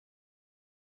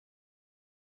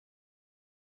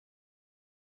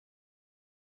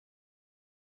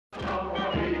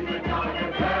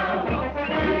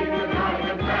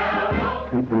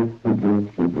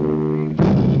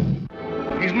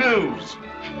He's news.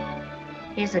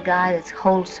 He's a guy that's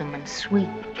wholesome and sweet.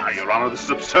 Now, Your Honor, this is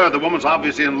absurd. The woman's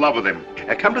obviously in love with him.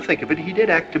 Come to think of it, he did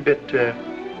act a bit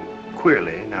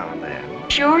queerly now and then.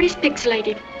 Sure, he's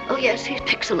pixelated. Oh, yes, he's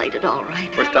pixelated, all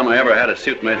right. First time I ever had a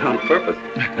suit made on purpose.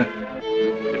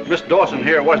 If Miss Dawson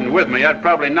here wasn't with me, I'd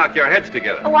probably knock your heads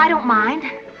together. Oh, I don't mind.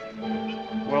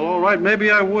 Well, all right, maybe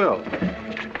I will.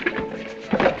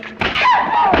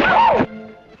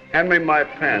 Hand me my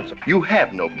pants. You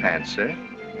have no pants, sir.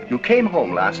 You came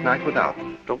home last night without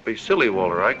them. Don't be silly,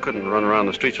 Walter. I couldn't run around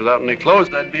the streets without any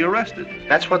clothes. I'd be arrested.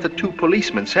 That's what the two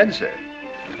policemen said, sir.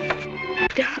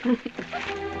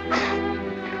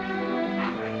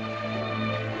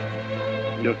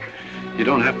 You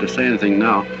don't have to say anything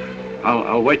now.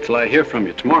 I'll wait till I hear from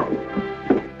you tomorrow.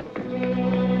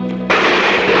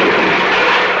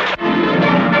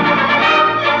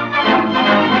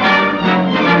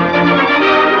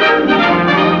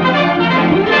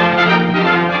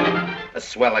 A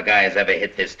sweller guy has ever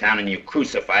hit this town, and you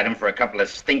crucified him for a couple of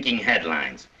stinking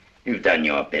headlines. You've done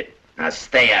your bit. Now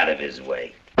stay out of his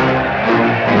way.